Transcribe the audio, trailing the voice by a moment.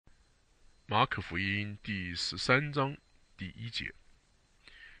马可福音第13章第1节，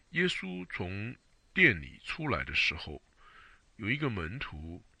耶稣从殿里出来的时候，有一个门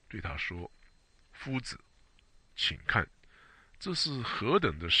徒对他说：“夫子，请看，这是何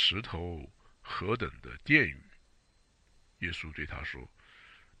等的石头，何等的殿宇！”耶稣对他说：“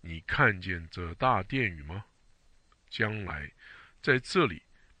你看见这大殿宇吗？将来在这里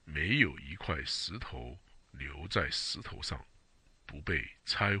没有一块石头留在石头上，不被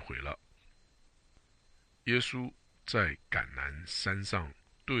拆毁了。”耶稣在橄榄山上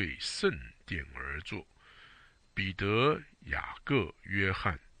对圣殿而坐，彼得、雅各、约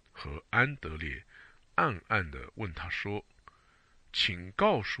翰和安德烈暗暗地问他说：“请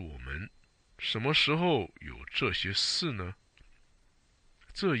告诉我们，什么时候有这些事呢？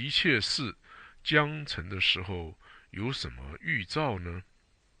这一切事将成的时候，有什么预兆呢？”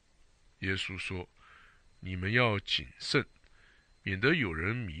耶稣说：“你们要谨慎，免得有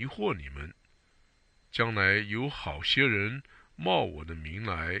人迷惑你们。将来有好些人冒我的名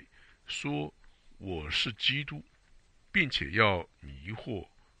来说我是基督，并且要迷惑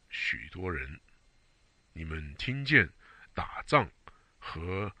许多人。你们听见打仗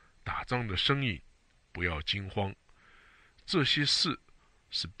和打仗的声音，不要惊慌。这些事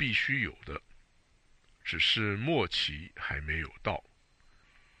是必须有的，只是末期还没有到。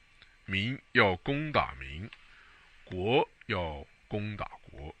民要攻打民，国要攻打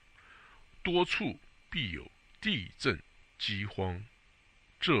国，多处必有地震、饥荒，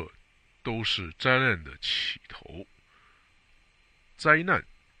这都是灾难的起头。灾难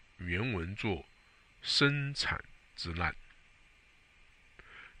原文作生产之难。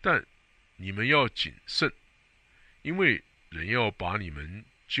但你们要谨慎，因为人要把你们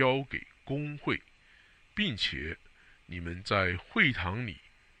交给公会，并且你们在会堂里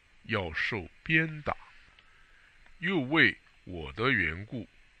要受鞭打，又为我的缘故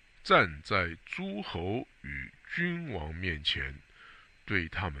站在诸侯与君王面前，对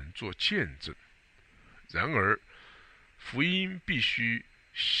他们做见证。然而福音必须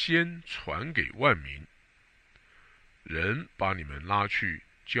先传给万民。人把你们拉去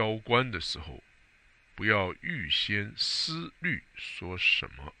交官的时候，不要预先思虑说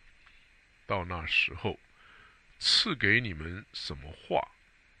什么，到那时候赐给你们什么话，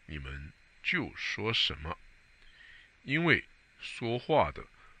你们就说什么，因为说话的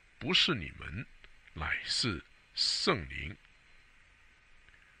不是你们，乃是圣灵。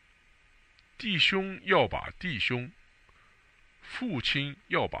弟兄要把弟兄，父亲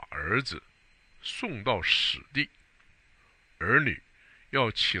要把儿子送到死地，儿女要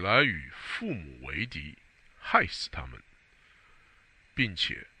起来与父母为敌，害死他们，并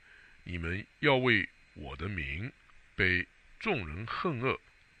且你们要为我的名被众人恨恶，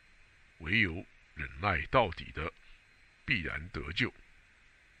唯有忍耐到底的，必然得救。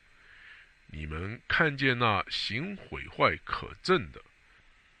你们看见那行毁坏可憎的，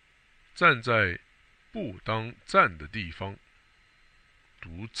站在不当站的地方，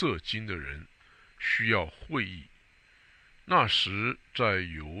读这经的人需要会意。那时在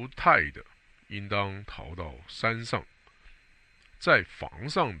犹太的应当逃到山上，在房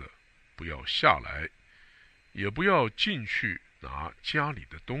上的不要下来，也不要进去拿家里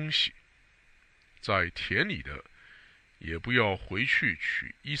的东西，在田里的也不要回去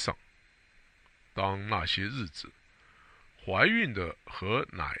取衣裳。当那些日子，怀孕的和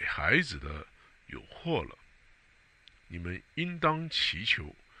奶孩子的有祸了，你们应当祈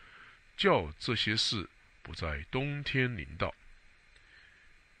求，叫这些事不在冬天临到，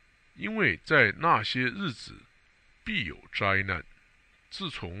因为在那些日子必有灾难。自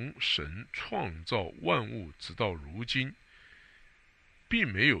从神创造万物直到如今，并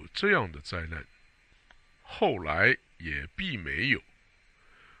没有这样的灾难，后来也必没有。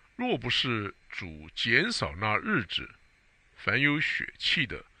若不是主减少那日子，凡有血气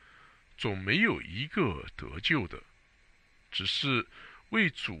的，总没有一个得救的。只是为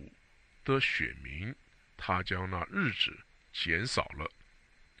主的选民，他将那日子减少了。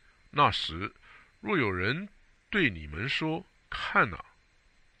那时，若有人对你们说：“看哪，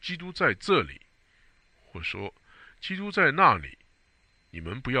基督在这里，”或说：“基督在那里”，你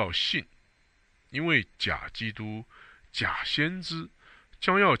们不要信，因为假基督、假先知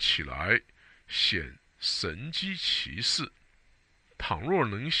将要起来，显神迹奇事。倘若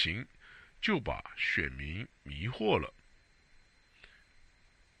能行，就把选民迷惑了。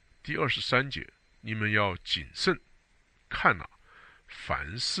第23节，你们要谨慎，看哪，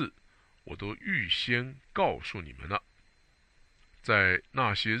凡事我都预先告诉你们了。在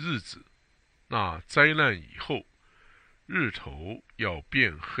那些日子，那灾难以后，日头要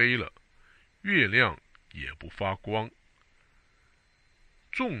变黑了，月亮也不发光，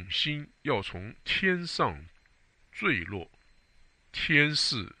众星要从天上坠落，天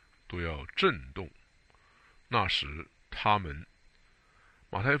势都要震动。那时他们，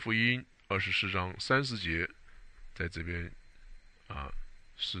马太福音24章30节，在这边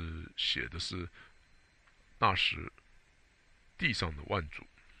是写的是那时地上的万族。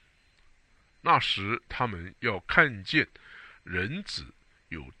那时他们要看见人子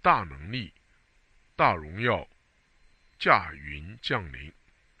有大能力、大荣耀，驾云降临。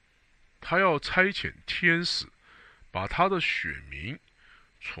他要差遣天使，把他的选民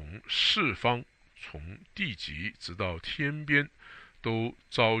从四方，从地极直到天边，都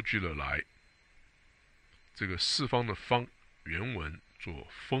招聚了来。这个四方的方原文作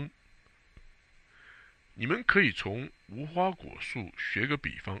风。你们可以从无花果树学个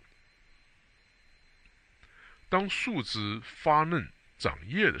比方。当树枝发嫩长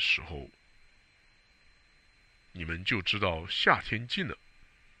叶的时候，你们就知道夏天近了。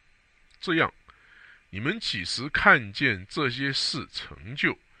这样，你们几时看见这些事成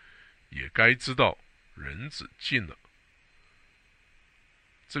就，也该知道人子近了。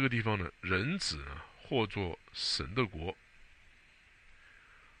这个地方呢，人子呢，或作神的国，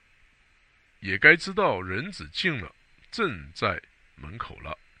也该知道人子近了，正在门口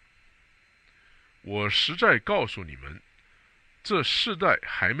了。我实在告诉你们，这世代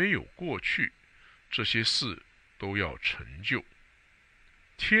还没有过去，这些事都要成就。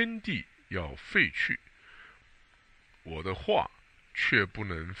天地要废去，我的话却不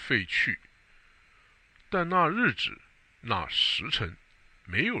能废去。但那日子、那时辰，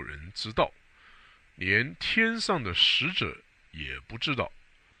没有人知道，连天上的使者也不知道，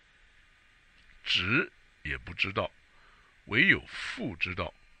子也不知道，唯有父知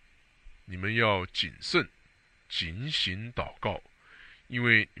道。你们要谨慎，警醒祷告，因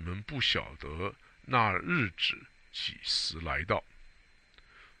为你们不晓得那日子几时来到。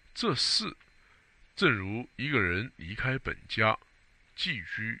这事正如一个人离开本家，寄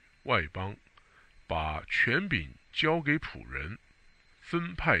居外邦，把权柄交给仆人，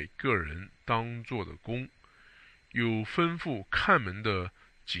分派个人当做的工，又吩咐看门的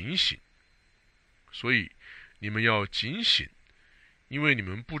警醒。所以你们要警醒，因为你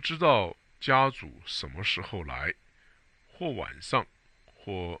们不知道家主什么时候来，或晚上，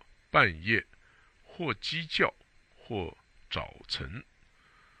或半夜，或鸡叫，或早晨。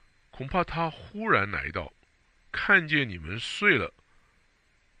恐怕他忽然来到，看见你们睡了。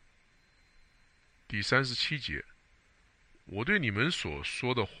第37节，我对你们所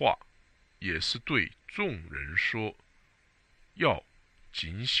说的话，也是对众人说，要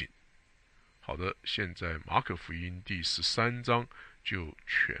警醒。好的，现在马可福音第13章就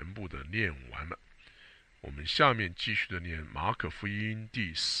全部的念完了。我们下面继续的念马可福音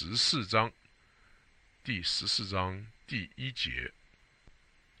第14章，第14章第1节。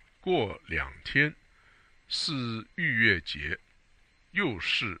过2天，是逾越节，又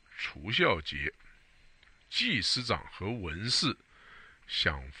是除酵节。祭司长和文士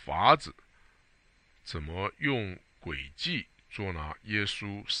想法子，怎么用诡计捉拿耶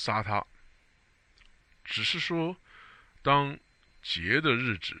稣杀他。只是说，当节的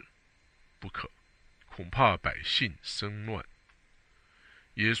日子不可，恐怕百姓生乱。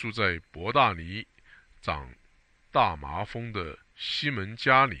耶稣在伯大尼长大麻风的西门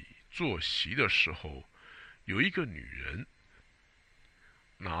家里坐席的时候，有一个女人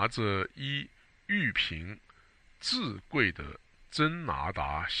拿着一玉瓶至贵的真拿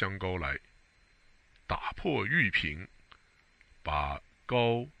达香膏来，打破玉瓶，把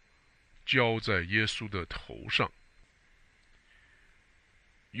膏浇在耶稣的头上。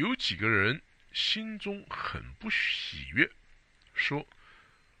有几个人心中很不喜悦，说：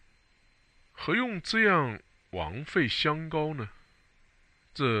何用这样枉费香膏呢？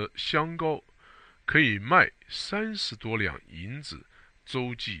这香膏可以卖30多两银子，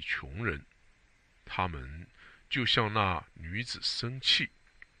周济穷人。他们就向那女子生气。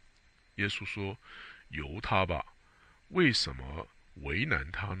耶稣说：由她吧，为什么为难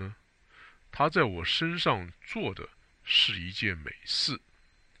她呢？她在我身上做的是一件美事，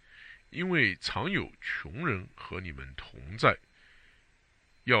因为常有穷人和你们同在，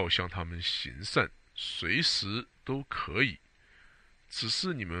要向他们行善，随时都可以，只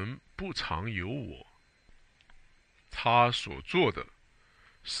是你们不常有我。他所做的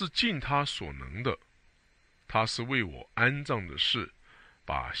是尽他所能的，他是为我安葬的事，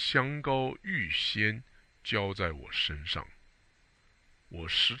把香膏预先浇在我身上。我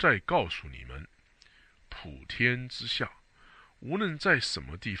实在告诉你们，普天之下，无论在什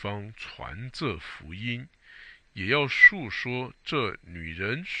么地方传这福音，也要述说这女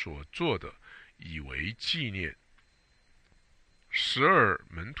人所做的，以为纪念。12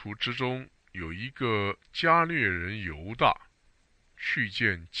门徒之中有一个加略人犹大，去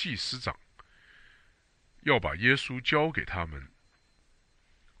见祭司长，要把耶稣交给他们。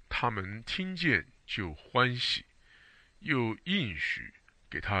他们听见就欢喜，又应许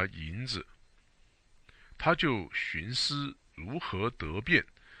给他银子。他就寻思如何得便，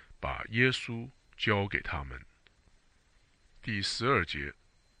把耶稣交给他们。第12节，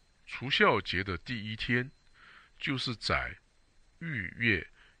除酵节的第一天，就是宰逾越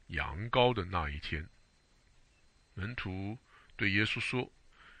羊羔的那一天。门徒对耶稣说：“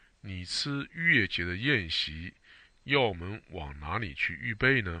你吃逾越节的宴席，要我们往哪里去预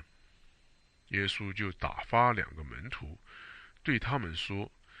备呢？”耶稣就打发2个门徒，对他们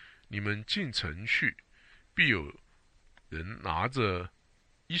说：“你们进城去，必有人拿着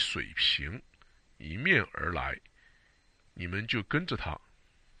一水瓶迎面而来，你们就跟着他。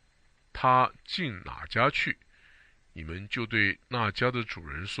他进哪家去，你们就对那家的主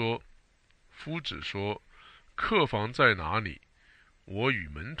人说：夫子说，客房在哪里？我与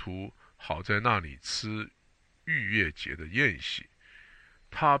门徒好在那里吃逾越节的宴席。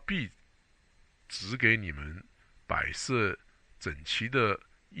他必指给你们摆设整齐的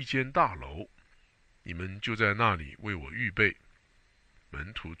一间大楼，你们就在那里为我预备。”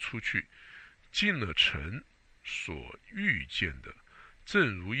门徒出去，进了城，所遇见的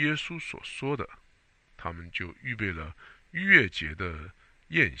正如耶稣所说的，他们就预备了逾越节的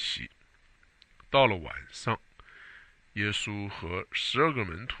宴席。到了晚上，耶稣和12个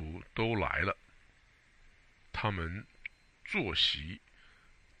门徒都来了。他们坐席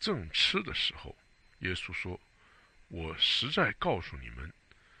正吃的时候，耶稣说：“我实在告诉你们，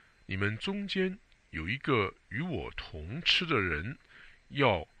你们中间有一个与我同吃的人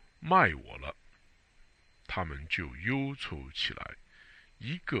要卖我了。”他们就忧愁起来，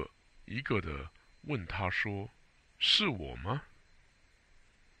一个一个的问他说：“是我吗？”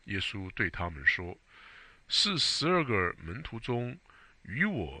耶稣对他们说：“是12个门徒中与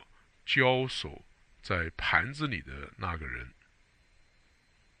我交手在盘子里的那个人。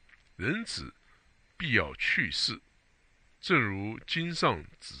人子必要去世，正如经上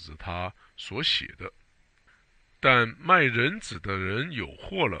指着他所写的。但卖人子的人有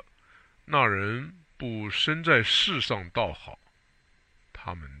祸了，那人不生在世上倒好。”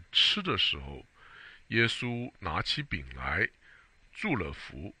他们吃的时候，耶稣拿起饼来，祝了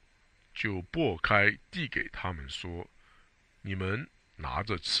福，就擘开递给他们说：“你们拿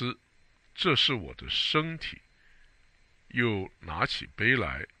着吃，这是我的身体。”又拿起杯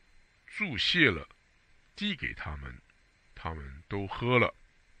来，祝谢了，递给他们，他们都喝了。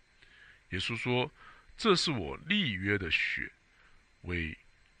耶稣说：“这是我立约的血，为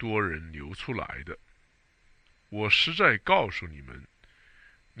多人流出来的。我实在告诉你们，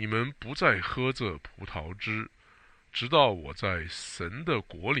你们不再喝这葡萄汁，直到我在神的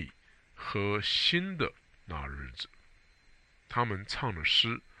国里喝新的那日子。”他们唱了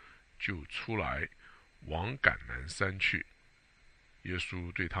诗，就出来往橄榄山去。耶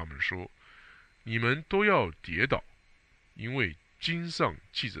稣对他们说：“你们都要跌倒，因为经上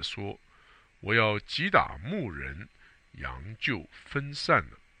记着说，我要击打牧人，羊就分散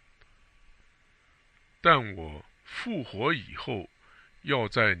了。但我复活以后，要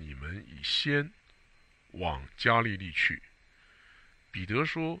在你们以先往加利利去。”彼得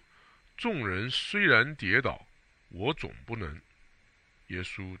说：“众人虽然跌倒，我总不能。”耶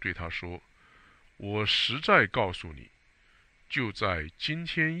稣对他说：“我实在告诉你，就在今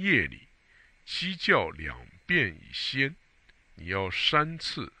天夜里，鸡叫2遍以先，你要3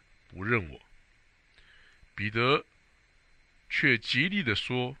次不认我。”彼得却极力地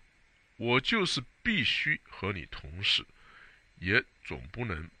说：“我就是必须和你同死，也总不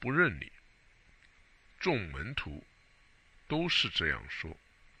能不认你。”众门徒都是这样说。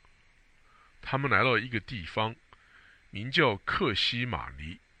他们来到一个地方，名叫客西马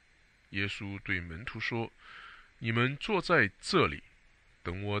尼。耶稣对门徒说：“你们坐在这里，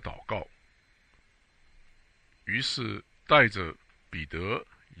等我祷告。”于是带着彼得、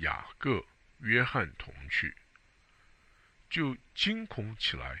雅各、约翰同去，就惊恐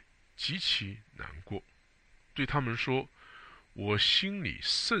起来，极其难过，对他们说：“我心里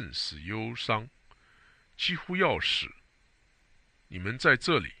甚是忧伤，几乎要死。你们在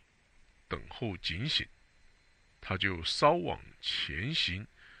这里等候警醒。”他就稍往前行，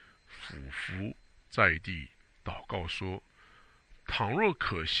俯伏在地祷告说：“倘若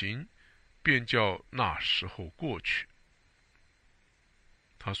可行，便叫那时候过去。”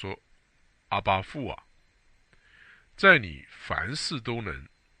他说：“阿爸父啊，在你凡事都能，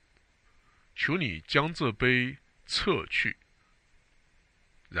求你将这杯撤去。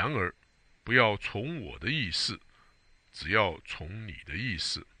然而不要从我的意思，只要从你的意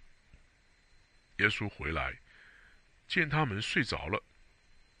思。”耶稣回来，见他们睡着了，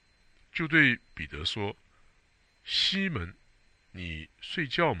就对彼得说：“西门，你睡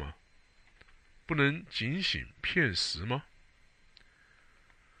觉吗？不能警醒片时吗？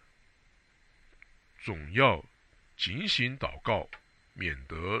总要警醒祷告，免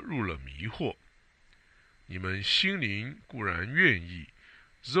得入了迷惑。你们心灵固然愿意，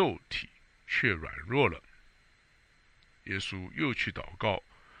肉体却软弱了。”耶稣又去祷告，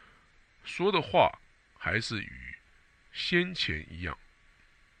说的话还是与先前一样。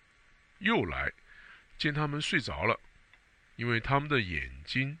又来，见他们睡着了，因为他们的眼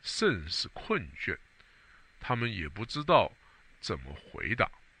睛甚是困倦，他们也不知道怎么回答。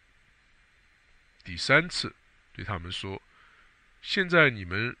第3次对他们说：“现在你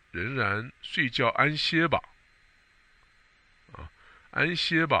们仍然睡觉安歇吧。”安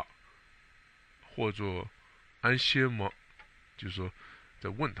歇吧，或者安歇吗？就是说在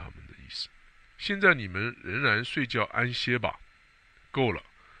问他们的意思。现在你们仍然睡觉安歇吧，够了。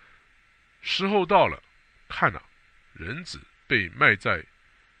时候到了，看哪，人子被卖在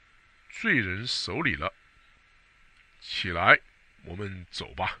罪人手里了。起来，我们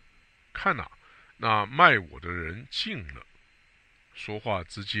走吧。看哪，那卖我的人近了。说话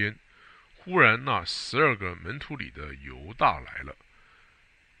之间，忽然那12个门徒里的犹大来了，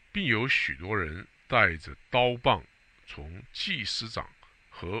并有许多人带着刀棒从祭司长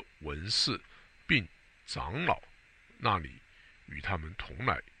和文士并长老那里与他们同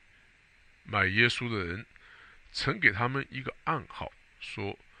来。卖耶稣的人曾给他们一个暗号，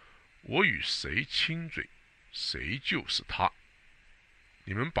说：“我与谁亲嘴，谁就是他。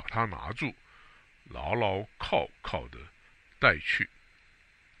你们把他拿住，牢牢铐铐的带去。”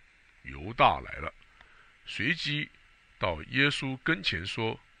犹大来了，随即到耶稣跟前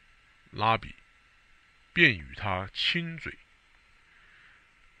说：“拉比！”便与他亲嘴。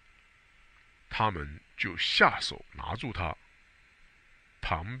他们就下手拿住他。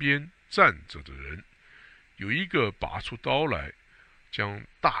旁边站着的人有一个拔出刀来，将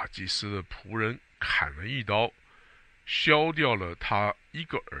大祭司的仆人砍了一刀，削掉了他一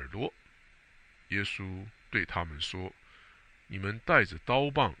个耳朵。耶稣对他们说：“你们带着刀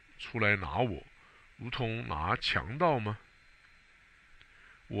棒出来拿我，如同拿强盗吗？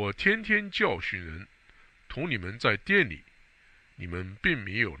我天天教训人，同你们在店里，你们并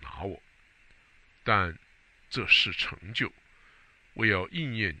没有拿我。但这事成就，为要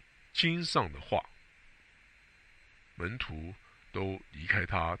应验经上的话。”门徒都离开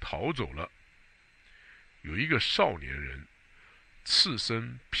他逃走了。有一个少年人，赤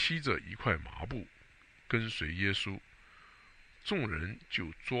身披着一块麻布，跟随耶稣，众人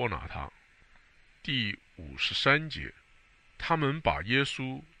就捉拿他。第53节，他们把耶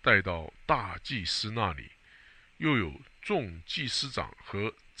稣带到大祭司那里，又有众祭司长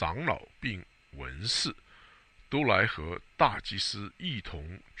和长老并文士都来和大祭司一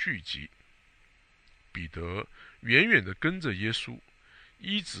同聚集。彼得远远地跟着耶稣，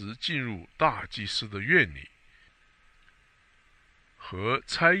一直进入大祭司的院里，和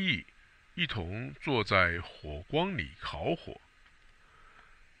差役一同坐在火光里烤火。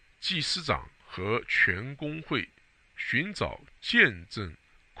祭司长和全公会寻找见证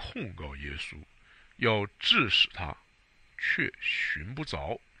控告耶稣，要治死他，却寻不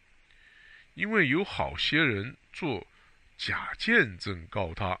着，因为有好些人做假见证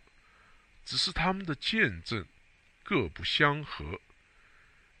告他，只是他们的见证各不相合。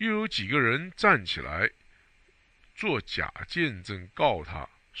又有几个人站起来做假见证告他，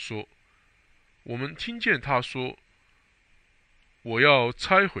说：“我们听见他说，我要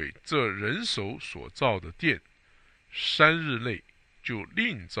拆毁这人手所造的殿，3日内就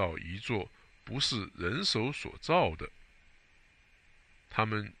另造一座不是人手所造的。”他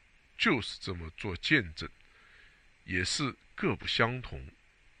们就是这么做见证，也是各不相同。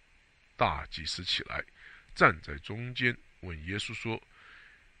大祭司起来，站在中间，问耶稣说：“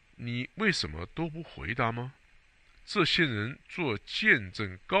你为什么都不回答吗？这些人做见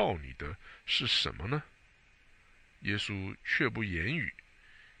证告你的是什么呢？”耶稣却不言语，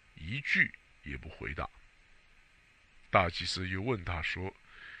一句也不回答。大祭司又问他说：“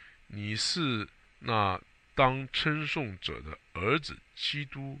你是那当称颂者的儿子基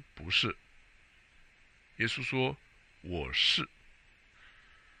督，不是？”耶稣说：“我是。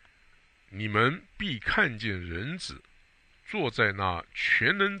你们必看见人子坐在那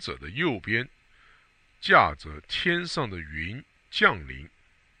全能者的右边，驾着天上的云降临。”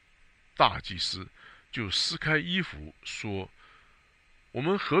大祭司就撕开衣服说：“我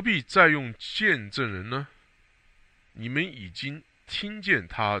们何必再用见证人呢？你们已经听见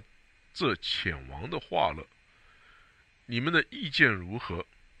他这浅王的话了。你们的意见如何？”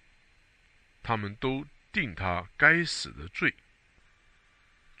他们都定他该死的罪。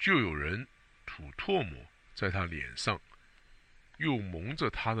就有人吐唾沫在他脸上，又蒙着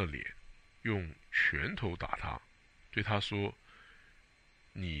他的脸，用拳头打他，对他说：“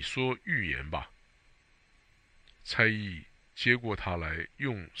你说预言吧。”差役接过他来，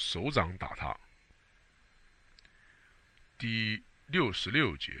用手掌打他。第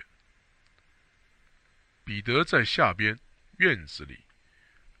66节，彼得在下边院子里，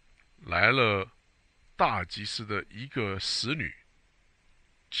来了大祭司的一个使女，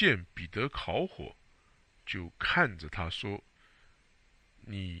见彼得烤火，就看着他说：“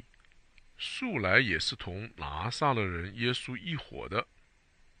你素来也是同拿撒勒人耶稣一伙的。”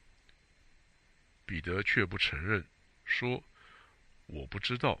彼得却不承认，说：“我不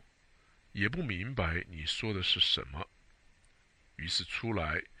知道，也不明白你说的是什么。”于是出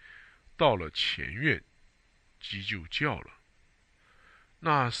来，到了前院，鸡就叫了。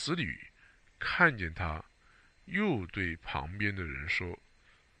那使女看见他，又对旁边的人说：“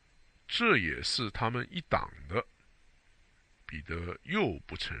这也是他们一党的。”彼得又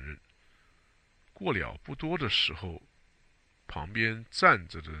不承认。过了不多的时候，旁边站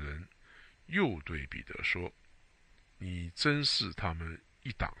着的人又对彼得说：“你真是他们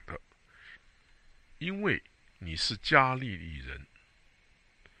一党的，因为你是加利利人。”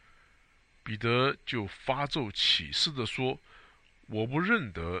彼得就发咒起誓地说：“我不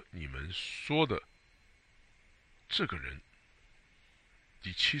认得你们说的这个人。”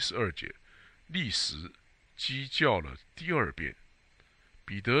第72节，立时鸡叫了第二遍。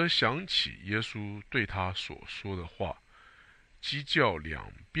彼得想起耶稣对他所说的话：“鸡叫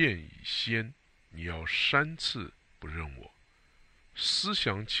2遍以先，你要3次不认我。”思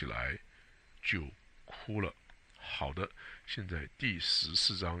想起来就哭了。好的，现在第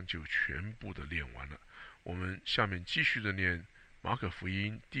14章就全部的念完了。我们下面继续的念马可福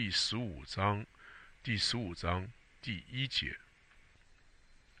音第15章第1节。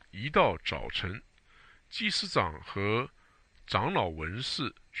一到早晨，祭司长和长老文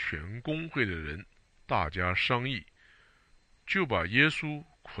士全公会的人大家商议，就把耶稣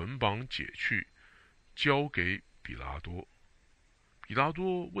捆绑解去，交给比拉多。比拉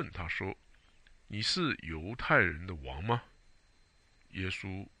多问他说：“你是犹太人的王吗？”耶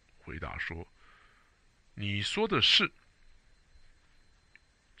稣回答说：“你说的是。”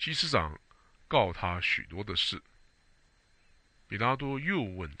祭司长告他许多的事。比拉多又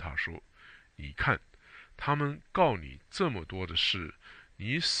问他说：“你看，他们告你这么多的事，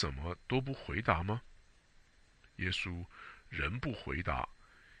你什么都不回答吗？”耶稣仍不回答，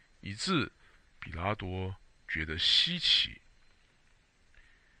以致比拉多觉得稀奇。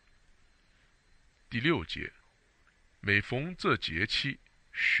第6节，每逢这节期，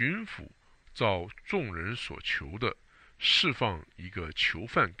巡抚照众人所求的，释放一个囚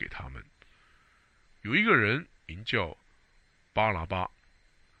犯给他们。有一个人名叫巴拉巴，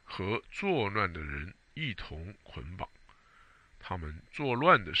和作乱的人一同捆绑。他们作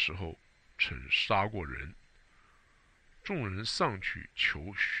乱的时候，曾杀过人。众人上去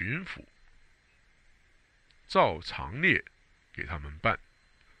求巡抚，照常例给他们办。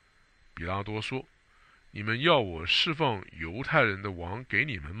比拉多说：“你们要我释放犹太人的王给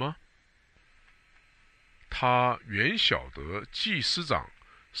你们吗？”他原晓得祭司长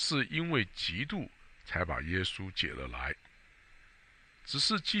是因为嫉妒才把耶稣解了来，只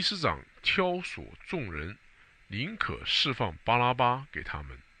是祭司长挑唆众人，宁可释放巴拉巴给他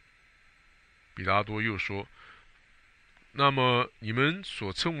们。比拉多又说：“那么你们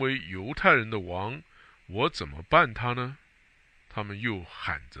所称为犹太人的王，我怎么办他呢？”他们又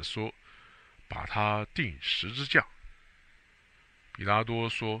喊着说：“把他钉十字架。”比拉多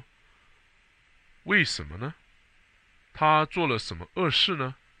说：“为什么呢？他做了什么恶事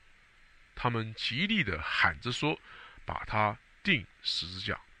呢？”他们极力地喊着说：“把他钉十字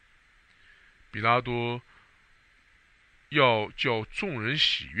架。”比拉多要叫众人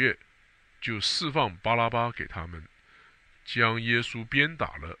喜悦，就释放巴拉巴给他们，将耶稣鞭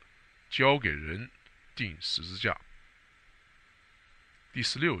打了，交给人钉十字架。第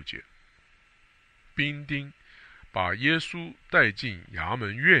16节，兵丁把耶稣带进衙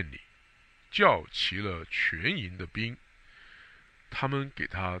门院里，叫齐了全营的兵，他们给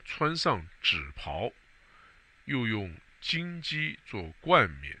他穿上紫袍，又用金鸡做冠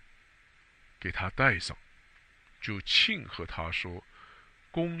冕给他戴上，就庆贺他说：“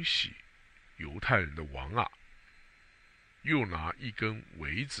恭喜犹太人的王啊！”又拿一根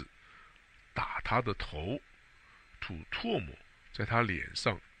苇子打他的头，吐唾沫在他脸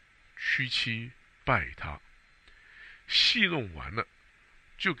上，屈膝拜他。戏弄完了，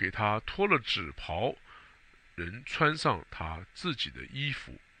就给他脱了紫袍，人穿上他自己的衣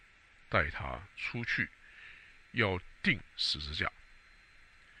服，带他出去，要钉十字架。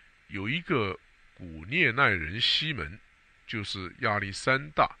有一个古列奈人西门，就是亚历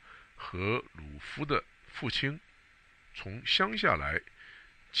山大和鲁夫的父亲，从乡下来，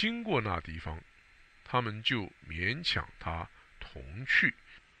经过那地方，他们就勉强他同去，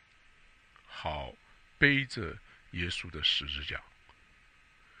好背着耶稣的十字架。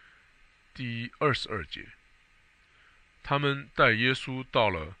第22节，他们带耶稣到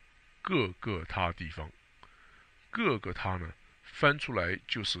了各个他地方，各个他呢，翻出来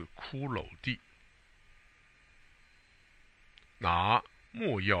就是骷髅地，拿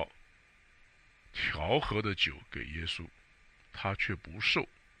没药调和的酒给耶稣，他却不受，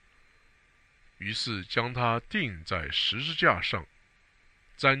于是将他钉在十字架上，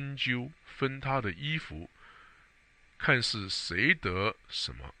沾揪分他的衣服，看是谁得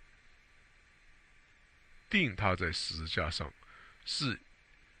什么。钉他在十字架上是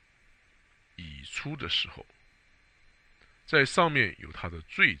已出的时候，在上面有他的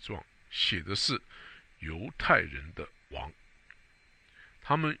罪状，写的是犹太人的王。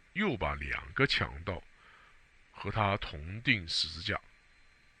他们又把2个强盗和他同钉十字架，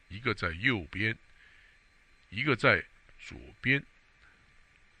一个在右边，一个在左边。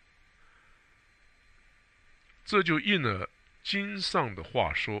这就应了经上的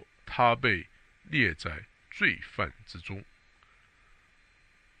话说，他被列在罪犯之中。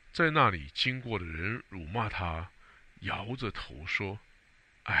在那里经过的人辱骂他，摇着头说：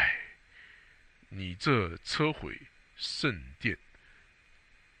哎，你这车毁圣殿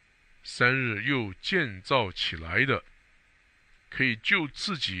，3日又建造起来的，可以救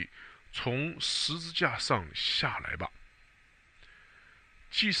自己从十字架上下来吧。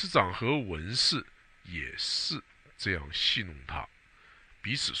祭司长和文士也是这样戏弄他，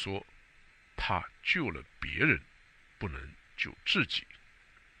彼此说，他救了别人，不能救自己。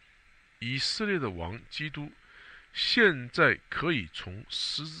以色列的王基督现在可以从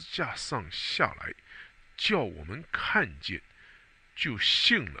十字架上下来，叫我们看见，就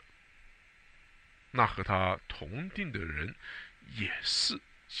信了。那和他同定的人也是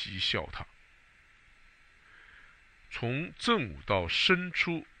讥笑他。从正午到申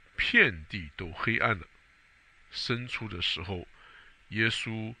初，遍地都黑暗了。申初的时候，耶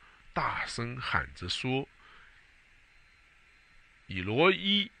稣大声喊着说：以罗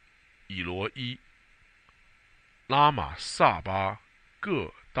伊，以罗伊，拉玛撒巴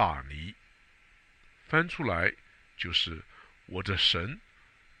各大尼。翻出来就是我的神，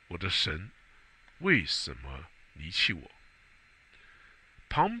我的神，为什么离弃我？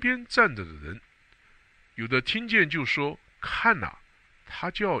旁边站着的人，有的听见就说：看哪，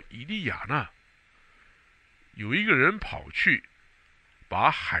他叫以利亚呢。有一个人跑去，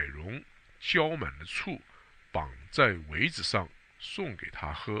把海蓉浇满了醋，绑在苇子上，送给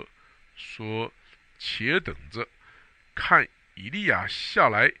他喝，说：且等着，看以利亚下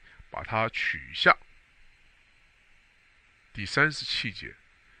来，把他取下。第37节，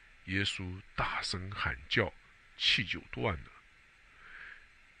耶稣大声喊叫，气就断了。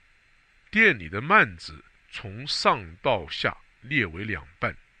殿里的幔子从上到下裂为2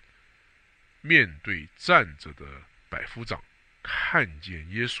半。面对站着的百夫长，看见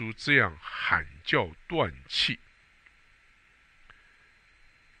耶稣这样喊叫断气。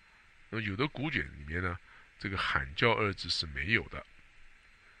有的古卷里面呢，这个喊叫2字是没有的。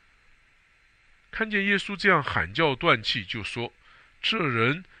看见耶稣这样喊叫断气，就说：这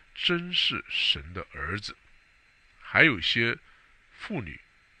人真是神的儿子。还有些妇女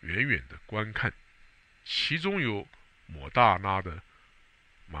远远的观看，其中有抹大拉的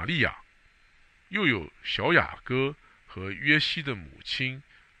玛利亚，又有小雅各和约西的母亲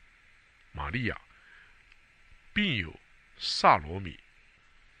玛利亚，并有撒罗米，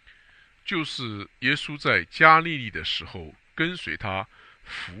就是耶稣在加利利的时候跟随他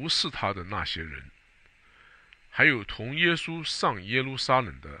服侍他的那些人，还有同耶稣上耶路撒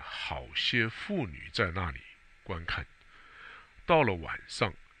冷的好些妇女在那里观看。到了晚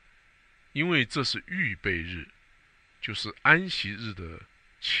上，因为这是预备日，就是安息日的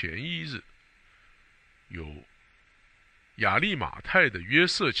前一日，有亚利马太的约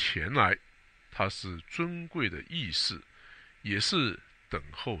瑟前来，他是尊贵的议士，也是等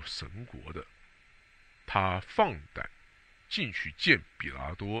候神国的。他放胆进去见比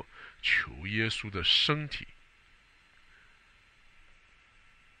拉多，求耶稣的身体。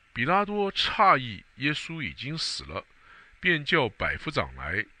比拉多诧异耶稣已经死了，便叫百夫长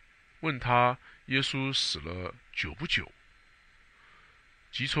来，问他耶稣死了久不久。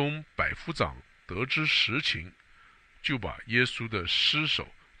即从百夫长得知实情，就把耶稣的尸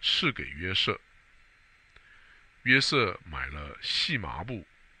首赐给约瑟。约瑟买了细麻布，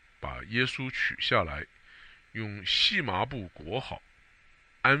把耶稣取下来，用细麻布裹好，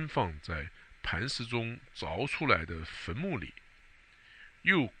安放在磐石中凿出来的坟墓里，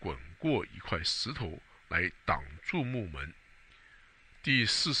又滚过一块石头来挡住墓门。第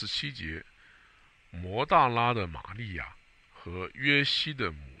47节，摩大拉的玛利亚和约西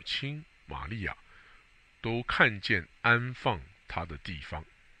的母亲玛利亚都看见安放他的地方。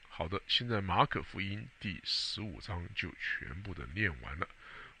好的，现在马可福音第15章就全部的念完了。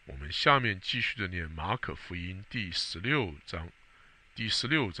我们下面继续的念马可福音第16章。第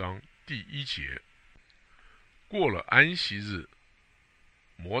16章第1节，过了安息日，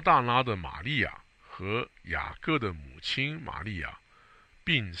摩大拉的玛利亚和雅各的母亲玛利亚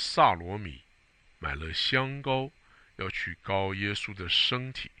并撒罗米买了香膏，要去膏耶稣的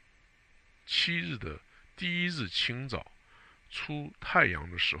身体。7日的第1日清早，出太阳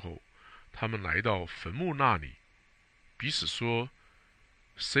的时候，他们来到坟墓那里，彼此说：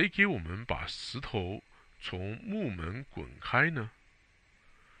谁给我们把石头从墓门滚开呢？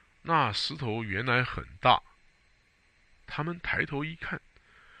那石头原来很大。他们抬头一看，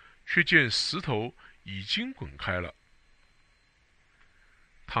却见石头已经滚开了。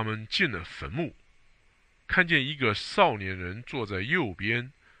他们进了坟墓，看见一个少年人坐在右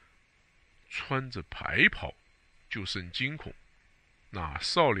边，穿着白袍，就甚惊恐。那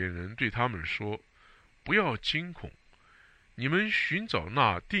少年人对他们说：不要惊恐，你们寻找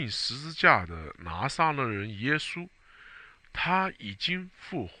那钉十字架的拿撒勒人耶稣，他已经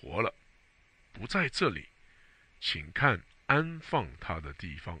复活了，不在这里，请看安放他的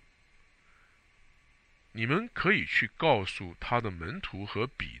地方。你们可以去告诉他的门徒和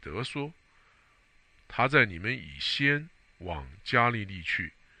彼得说，他在你们以先往加利利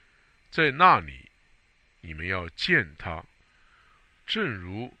去，在那里你们要见他，正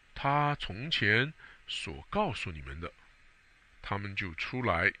如他从前所告诉你们的。他们就出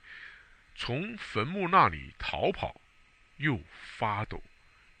来，从坟墓那里逃跑，又发抖，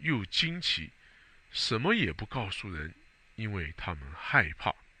又惊奇，什么也不告诉人，因为他们害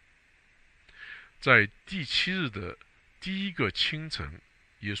怕。在第7日的第1个清晨，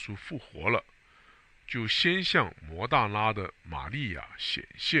耶稣复活了，就先向摩大拉的玛利亚显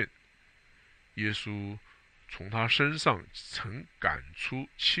现。耶稣从他身上曾赶出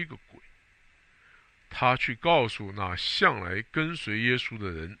7个鬼。他去告诉那向来跟随耶稣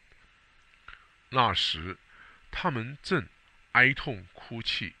的人。那时他们正哀痛哭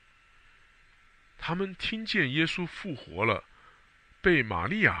泣。他们听见耶稣复活了，被玛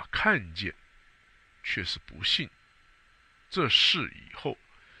利亚看见，却是不信。这事以后，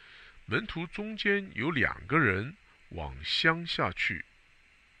门徒中间有2个人往乡下去，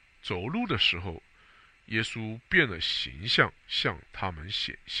走路的时候，耶稣变了形象向他们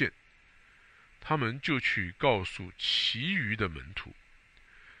显现。他们就去告诉其余的门徒，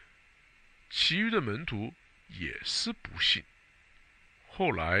其余的门徒也是不信。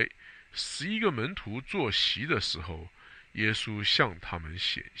后来11个门徒坐席的时候，耶稣向他们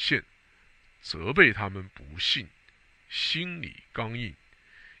显现，责备他们不信，心里刚硬，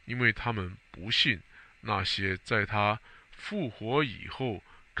因为他们不信那些在他复活以后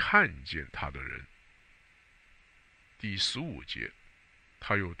看见他的人。第15节，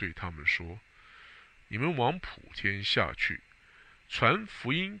他又对他们说，你们往普天下去，传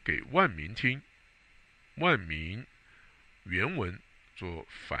福音给万民听。万民原文做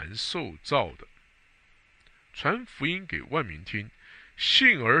凡受造的。传福音给万民听，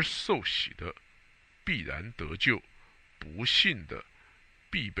信而受洗的必然得救，不信的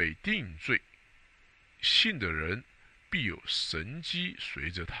必被定罪。信的人必有神迹随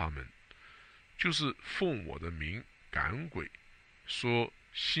着他们，就是奉我的名赶鬼，说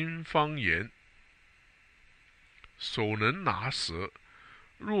新方言，手能拿蛇，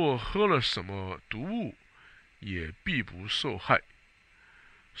若喝了什么毒物，也必不受害。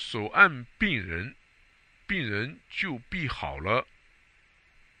手按病人，病人就必好了。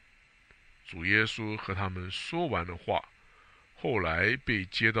主耶稣和他们说完了话，后来被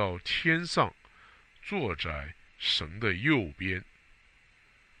接到天上，坐在神的右边。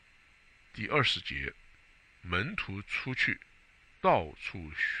第20节，门徒出去，到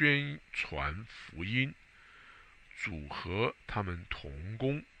处宣传福音，主和他们同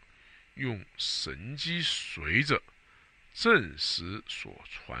工，用神迹随着，证实所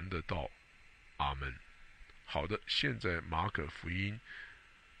传的道。阿们。好的，现在马可福音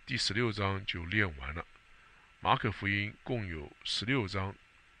第16章就念完了。马可福音共有16章，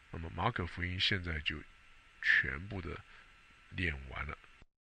那么马可福音现在就全部的念完了。